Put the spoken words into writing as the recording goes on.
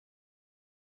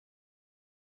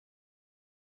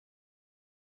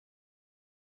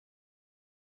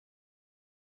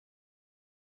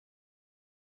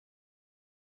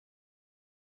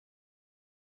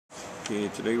Okay,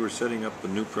 today we're setting up a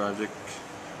new project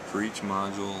for each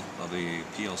module of a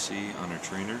PLC on a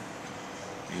trainer.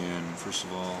 And first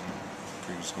of all,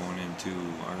 Craig's going into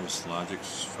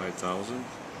RSLogix5000,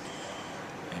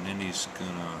 and then he's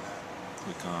gonna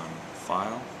click on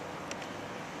File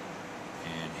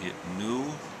and hit New,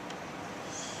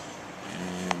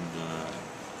 and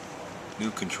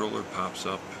new controller pops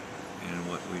up, and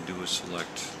what we do is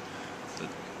select the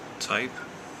type,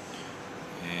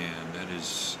 and that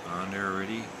is on there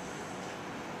already,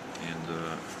 and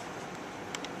the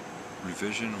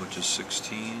revision, which is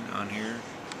 16 on here,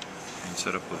 and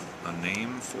set up a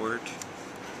name for it,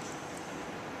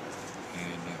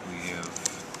 and we have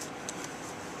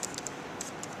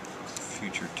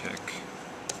Future Tech.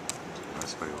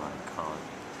 That's what you want to call it.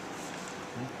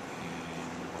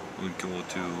 And we go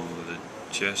to the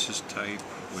chassis type,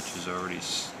 which is already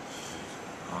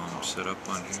set up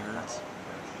on here.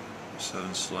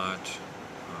 7-slot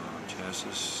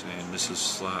chassis, and this is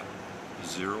slot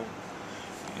 0,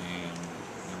 and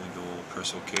then we go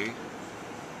press OK. And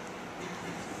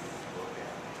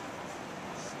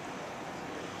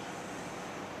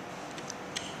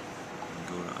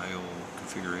go to I/O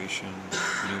configuration,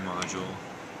 new module,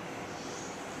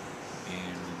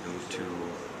 and we go to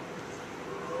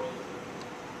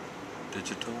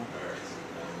digital.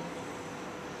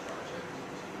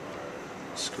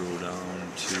 Scroll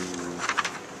down to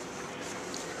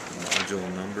module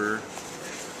number,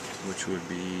 which would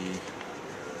be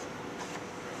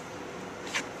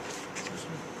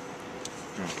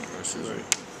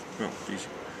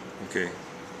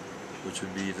which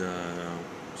would be the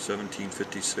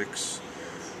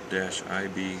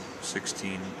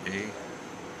 1756-IB16A.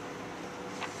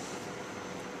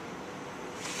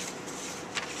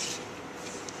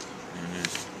 And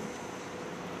its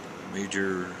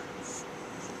major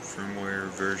firmware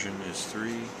version is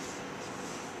 3, and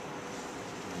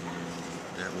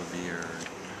that would be our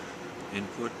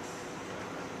input,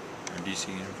 our DC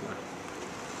input.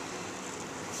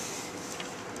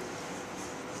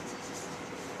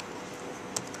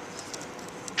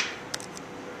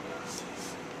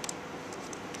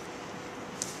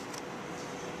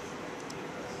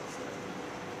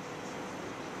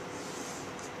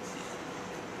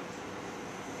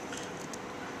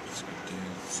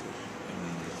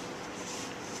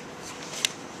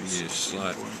 Be a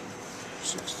slot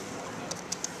 16.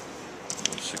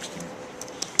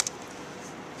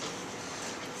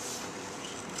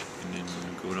 And then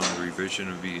go down to revision,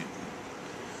 it'll be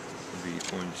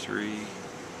 0.3,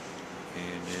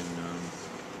 and then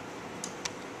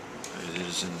it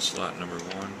is in slot number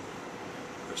 1.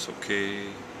 Press OK. Do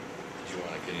you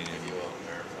want to get a video out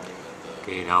verifying that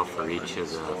the Okay, now for each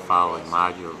of the following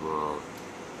modules, we'll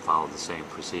follow the same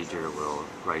procedure. We'll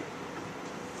right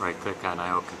click on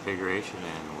I/O configuration,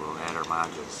 and we'll add our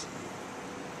modules.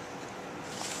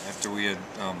 After we had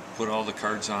put all the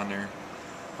cards on there,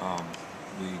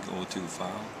 we go to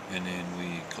File, and then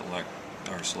we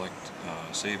select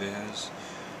Save As,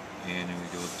 and then we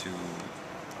go to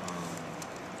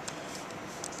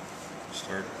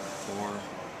Start for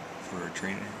our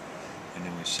trainer, and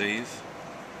then we save,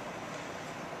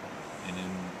 and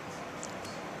then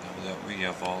now that we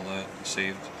have all that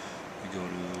saved, we go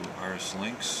to RS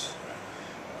Links,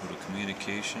 go to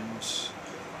Communications,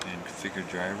 and Configure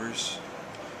Drivers,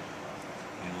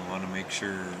 and we want to make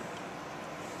sure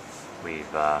We've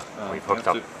hooked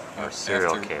up our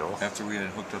serial cable. After we had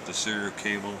hooked up the serial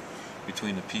cable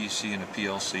between the PC and the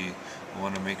PLC, we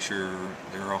want to make sure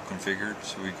they're all configured,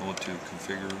 so we go to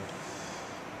Configure,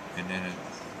 and then it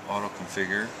auto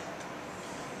configure,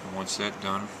 and once that's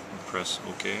done, we press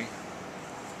OK.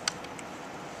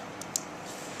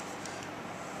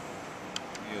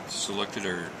 We have selected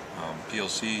our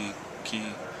PLC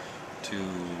key to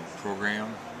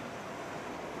program.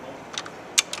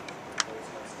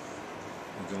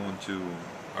 We go into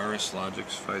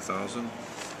RSLogix5000,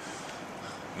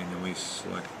 and then we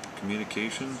select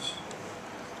Communications.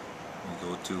 We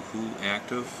go to Who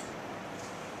Active,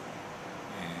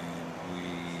 and we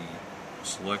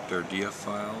select our DF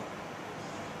file,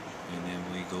 and then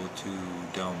we go to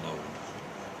Download.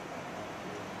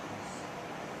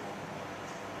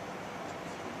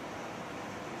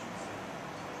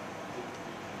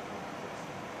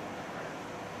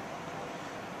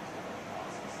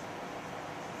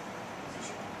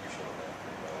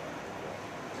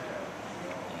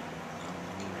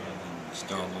 It's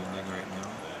downloading right now.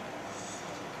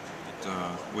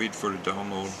 But, wait for the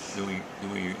download. Then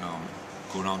we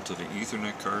go down to the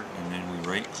Ethernet card, and then we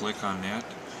right click on that,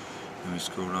 and we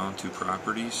scroll down to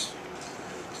Properties,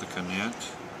 click on that,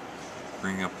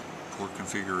 bring up port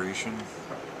configuration,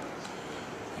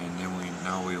 and then we'll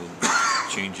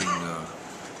changing the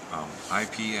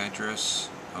IP address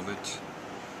of it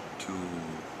to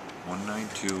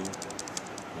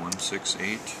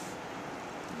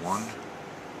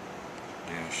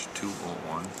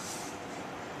 192.168.1-201,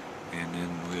 and then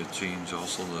we'll change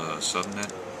also the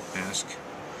subnet mask,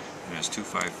 and that's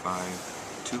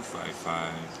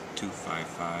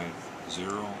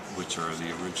 255.255.255.0, which are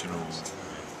the original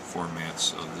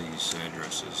formats of these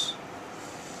addresses.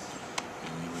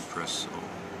 And then we press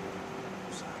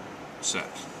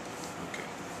set. Okay.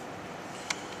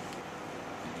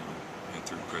 And then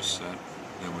after we press set,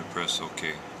 then we press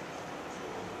OK.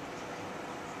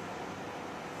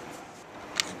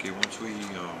 Okay, once we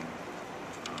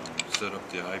set up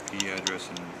the IP address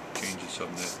and change the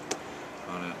subnet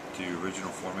on it to the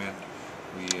original format,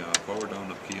 we power down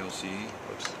the PLC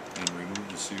and remove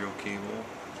the serial cable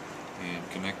and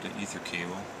connect the ether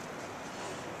cable.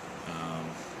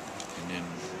 And then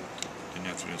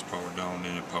after that's powered down,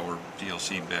 then it power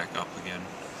PLC back up again.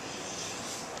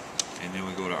 And then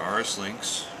we go to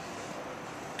RSLinks,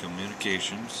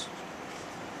 Communications,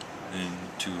 then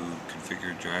to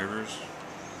configure drivers,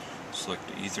 select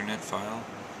the Ethernet file,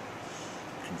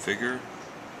 configure,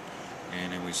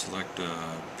 and then we select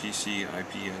a PC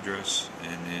IP address,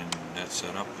 and then that's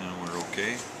set up, and we're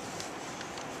okay.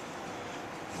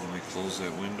 And then we close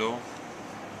that window,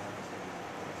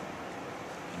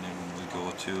 and then we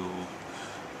go to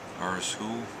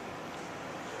RSWho.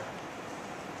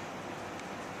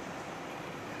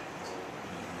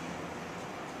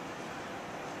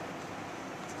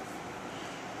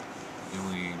 Then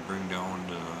we bring down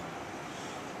the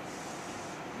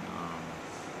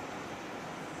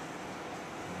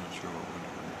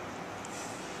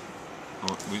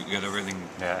we got everything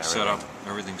set up.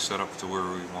 Everything's set up to where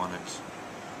we want it.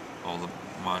 All the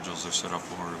modules are set up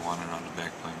where we want it on the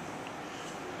backplane.